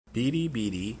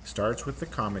BDBD starts with the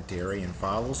commentary and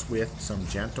follows with some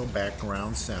gentle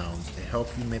background sounds to help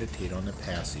you meditate on the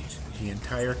passage. The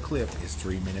entire clip is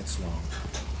 3 minutes long.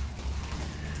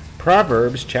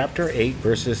 Proverbs chapter 8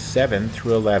 verses 7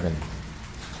 through 11.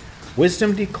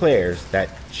 Wisdom declares that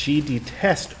she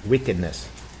detests wickedness.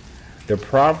 The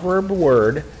proverb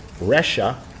word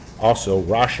resha, also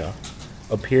rasha,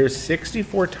 appears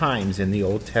 64 times in the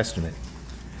Old Testament.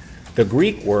 The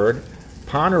Greek word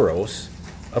poneros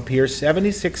appears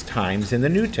 76 times in the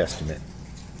New Testament.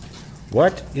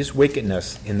 What is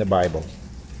wickedness in the Bible?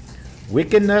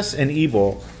 Wickedness and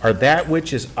evil are that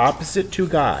which is opposite to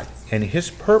God and His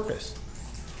purpose,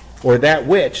 or that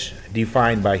which,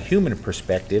 defined by human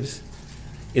perspectives,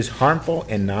 is harmful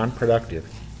and non-productive.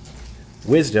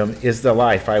 Wisdom is the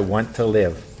life I want to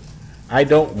live. I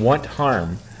don't want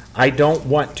harm. I don't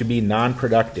want to be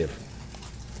non-productive.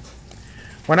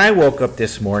 When I woke up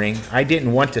this morning, I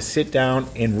didn't want to sit down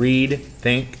and read,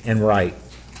 think, and write.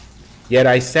 Yet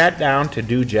I sat down to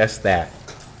do just that.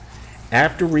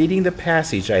 After reading the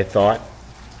passage, I thought,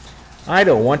 I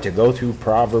don't want to go through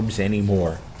Proverbs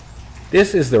anymore.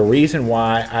 This is the reason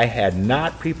why I had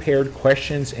not prepared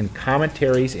questions and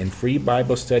commentaries in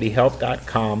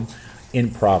freebiblestudyhelp.com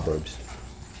in Proverbs.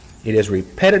 It is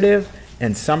repetitive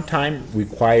and sometimes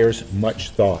requires much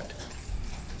thought.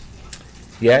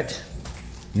 Yet,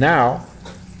 now,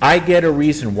 I get a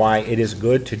reason why it is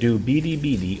good to do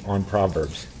BDBD on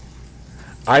Proverbs.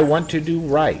 I want to do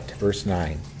right, verse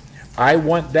 9. I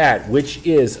want that which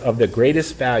is of the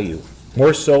greatest value,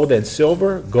 more so than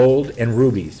silver, gold, and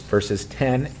rubies, verses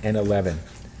 10 and 11.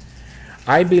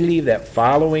 I believe that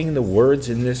following the words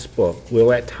in this book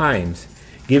will at times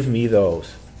give me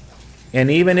those.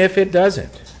 And even if it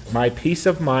doesn't, my peace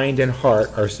of mind and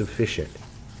heart are sufficient.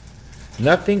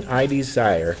 Nothing I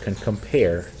desire can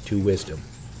compare to wisdom.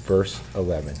 Verse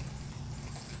 11.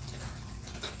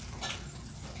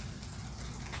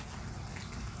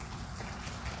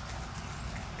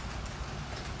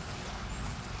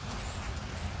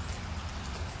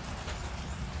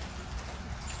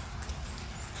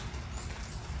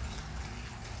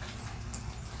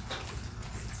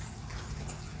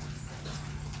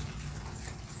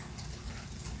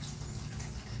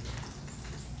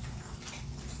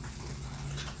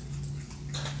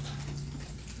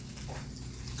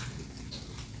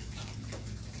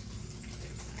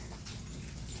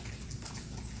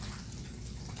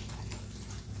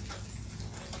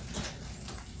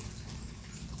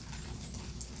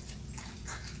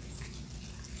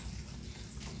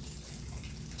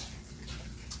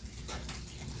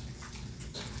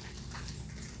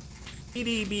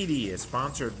 BDBD is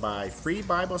sponsored by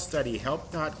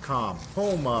freebiblestudyhelp.com,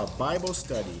 home of Bible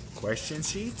study, question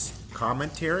sheets,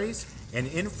 commentaries, and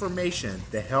information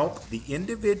to help the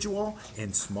individual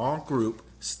and small group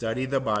study the Bible.